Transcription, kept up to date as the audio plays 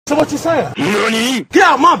So what you saying? Nani? Get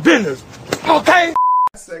out my business, okay?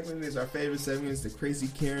 This segment is our favorite segment. It's the Crazy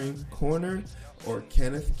Karen Corner, or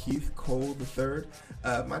Kenneth Keith Cole III.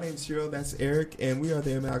 My name is Hiro, that's Eric, and we are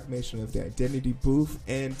the amalgamation of the Identity Booth.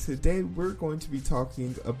 And today we're going to be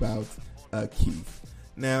talking about Keith.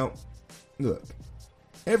 Now, look,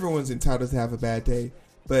 everyone's entitled to have a bad day,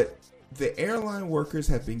 but the airline workers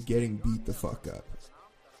have been getting beat the fuck up.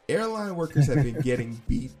 Airline workers have been getting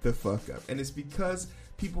beat the fuck up, and it's because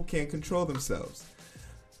people can't control themselves.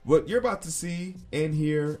 What you're about to see and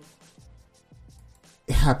hear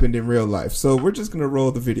happened in real life. So we're just going to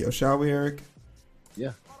roll the video, shall we, Eric?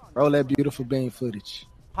 Yeah. Roll that beautiful beam footage.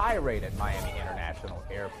 High rate at Miami International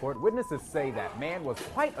Airport. Witnesses say that man was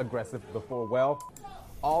quite aggressive before, well,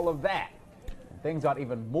 all of that. And things got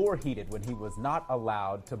even more heated when he was not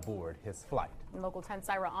allowed to board his flight. And Local 10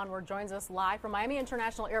 Syra Onward joins us live from Miami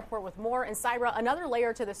International Airport with more. And Syra, another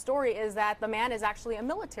layer to the story is that the man is actually a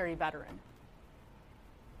military veteran.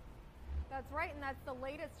 That's right, and that's the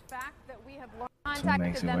latest fact that we have learned.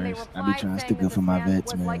 Contacted them, they I be replied trying to saying stick that up for this my man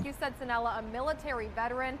vets, was, man. like you said, Sanella, a military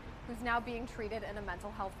veteran who's now being treated in a mental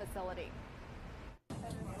health facility.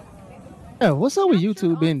 Yeah, what's up with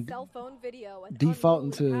YouTube been Cell phone video,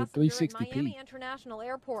 defaulting to Miami 360p? International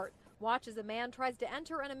Airport. Watch as a man tries to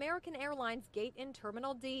enter an American Airlines gate in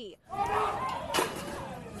Terminal D.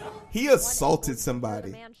 He assaulted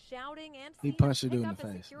somebody. He punched a dude in the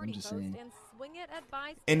face. I'm just saying.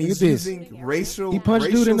 And he's Look at this. using racial, He punched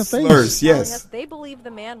dude in the face. slurs. Yes. They believe the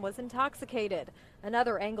man was intoxicated.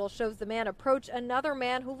 Another angle shows the man approach another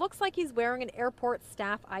man who looks like he's wearing an airport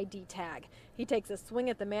staff ID tag. He takes a swing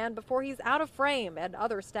at the man before he's out of frame, and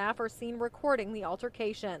other staff are seen recording the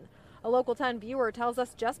altercation. A Local 10 viewer tells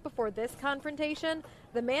us just before this confrontation,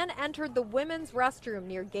 the man entered the women's restroom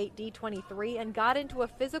near gate D23 and got into a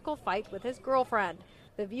physical fight with his girlfriend.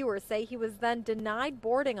 The viewers say he was then denied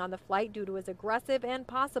boarding on the flight due to his aggressive and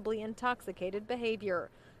possibly intoxicated behavior.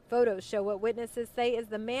 Photos show what witnesses say is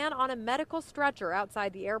the man on a medical stretcher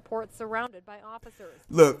outside the airport surrounded by officers.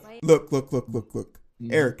 Look.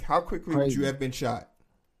 Eric, how quickly would Crazy. you have been shot?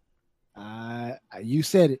 You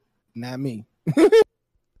said it, not me.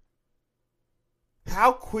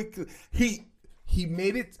 How quickly he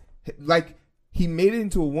made it, like he made it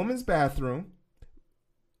into a woman's bathroom.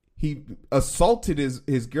 He assaulted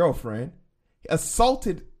his girlfriend,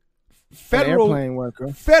 assaulted airplane worker.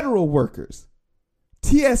 federal workers,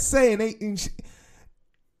 TSA, and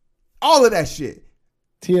all of that shit.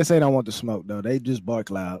 TSA don't want the smoke though. They just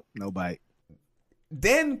bark loud, no bite.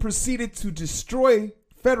 Then proceeded to destroy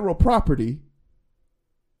federal property,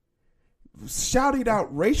 shouted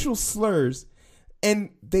out racial slurs,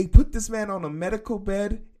 and they put this man on a medical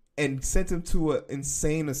bed and sent him to a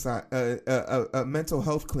insane a mental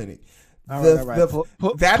health clinic. All right.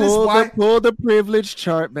 Pull the privilege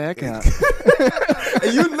chart back out.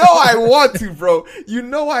 You know I want to, bro. You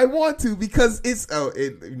know I want to because it's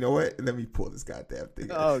you know what? Let me pull this goddamn thing.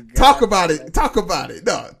 Oh, God. Talk about it.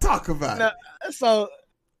 No, talk about it. So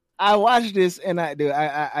I watched this and I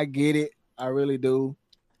get it. I really do.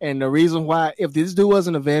 And the reason why, if this dude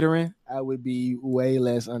wasn't a veteran, I would be way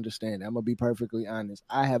less understanding. I'm going to be perfectly honest.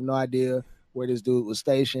 I have no idea where this dude was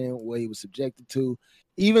stationed, what he was subjected to,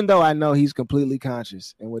 even though I know he's completely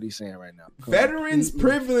conscious in what he's saying right now. Veterans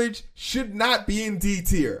privilege should not be in D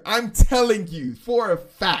tier. I'm telling you for a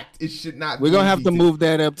fact it should not be. We're going to have D to tier. move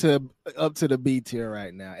that up to the B tier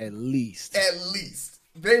right now, at least. At least.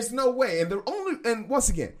 There's no way. And once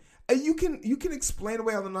again, you can explain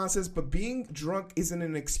away all the nonsense, but being drunk isn't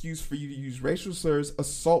an excuse for you to use racial slurs,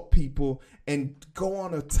 assault people, and go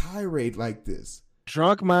on a tirade like this.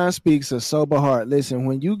 Drunk mind speaks a sober heart. Listen,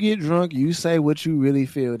 when you get drunk, you say what you really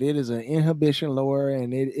feel. It is an inhibition lower,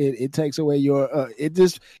 and it takes away your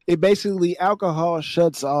it basically, alcohol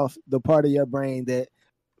shuts off the part of your brain that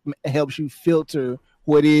helps you filter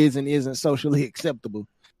what is and isn't socially acceptable.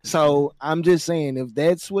 So I'm just saying, if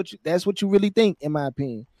that's what you really think, in my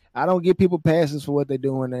opinion, I don't give people passes for what they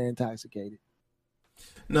do when they're intoxicated.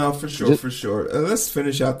 No, for sure. Let's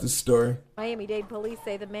finish out this story. Miami-Dade police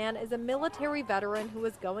say the man is a military veteran who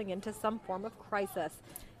is going into some form of crisis.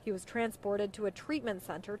 He was transported to a treatment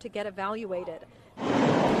center to get evaluated.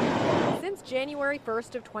 Since January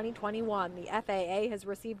 1st of 2021, the FAA has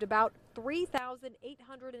received about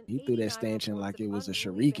 3,800. You threw that stanchion like it was a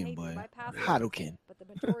shuriken, boy. Hadouken. But the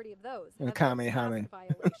majority of those And have Kamehameha.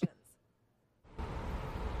 violations.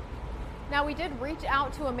 Now, we did reach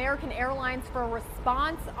out to American Airlines for a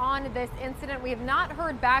response on this incident. We have not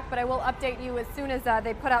heard back, but I will update you as soon as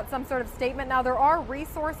they put out some sort of statement. Now, there are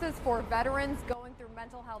resources for veterans going through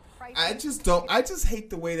mental health crisis. I just hate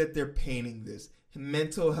the way that they're painting this.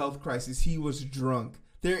 Mental health crisis. He was drunk.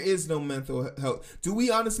 There is no mental health. Do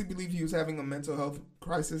we honestly believe he was having a mental health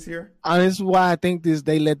crisis here? This is why I think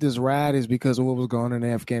they let this ride is because of what was going on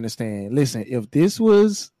in Afghanistan. Listen, if this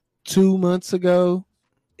was 2 months ago,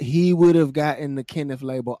 he would have gotten the Kenneth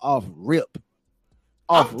label off rip.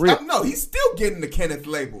 No, he's still getting the Kenneth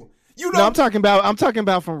label. No, I'm talking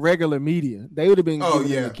about from regular media. They would have been giving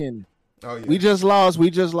him the Kenneth. Oh yeah. We just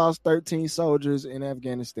lost 13 soldiers in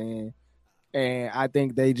Afghanistan, and I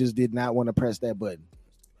think they just did not want to press that button.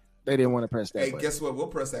 They didn't want to press that button. Hey, guess what? We'll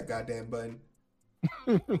press that goddamn button.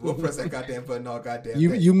 We'll press that goddamn button all goddamn day.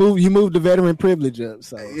 You moved the veteran privilege up.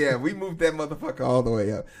 So yeah, we moved that motherfucker all the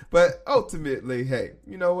way up. But ultimately, hey,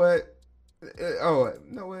 you know what?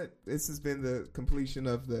 This has been the completion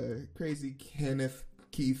of the crazy Kenneth,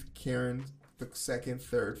 Keith, Karen, the second,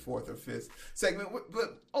 third, fourth, or fifth segment.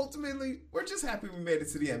 But ultimately, we're just happy we made it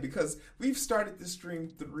to the end because we've started the stream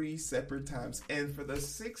 3 separate times, and for the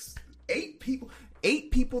 8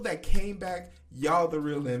 people that came back, y'all the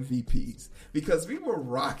real MVPs because we were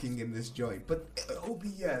rocking in this joint. But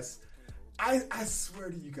OBS, I swear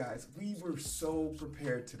to you guys, we were so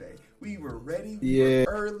prepared today. We were ready. We were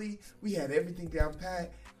early. We had everything down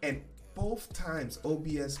pat, and both times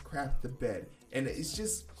OBS crapped the bed. And it's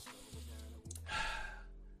just,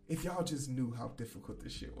 if y'all just knew how difficult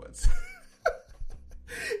this shit was.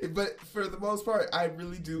 But for the most part, I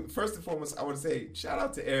really do. First and foremost, I want to say shout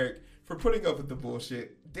out to Eric for putting up with the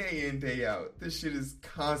bullshit day in, day out. This shit is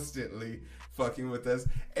constantly fucking with us.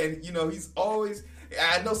 And, you know, he's always,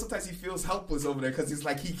 I know sometimes he feels helpless over there because he's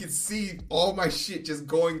like, he can see all my shit just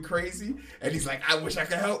going crazy. And he's like, I wish I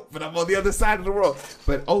could help, but I'm on the other side of the world.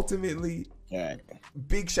 But ultimately,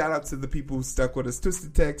 big shout out to the people who stuck with us.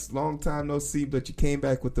 Twisted Text, long time no see, but you came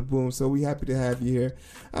back with the boom. So we happy to have you here.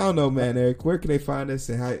 I don't know, man, Eric, where can they find us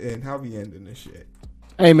and how we ending this shit?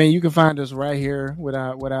 Hey man, you can find us right here with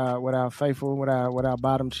our faithful, with our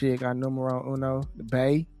bottom chick, our numero uno, the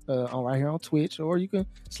Bay, on right here on Twitch, or you can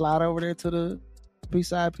slide over there to the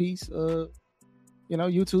Side Piece,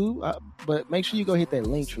 YouTube. But make sure you go hit that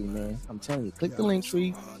link tree, man. I'm telling you, click the link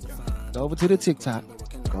tree, go over to the TikTok,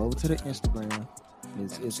 go over to the Instagram.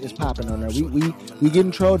 It's popping on there. We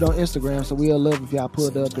getting trolled on Instagram, so we'll love if y'all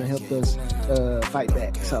pulled up and helped us fight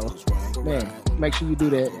back. So, man, make sure you do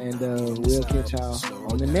that, and we'll catch y'all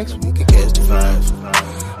on the next one. Can catch the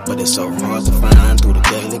vibes, but it's so hard to find through the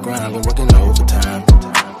daily grind. We're working overtime,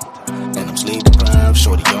 and I'm sleep deprived.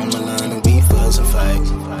 Shorty on the line, and we fuss and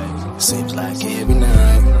fight. Seems like every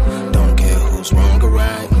night, don't care who's wrong or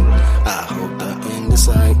right. I hope the end is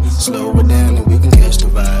sight. Slow it down, and we can catch the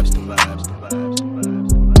vibes.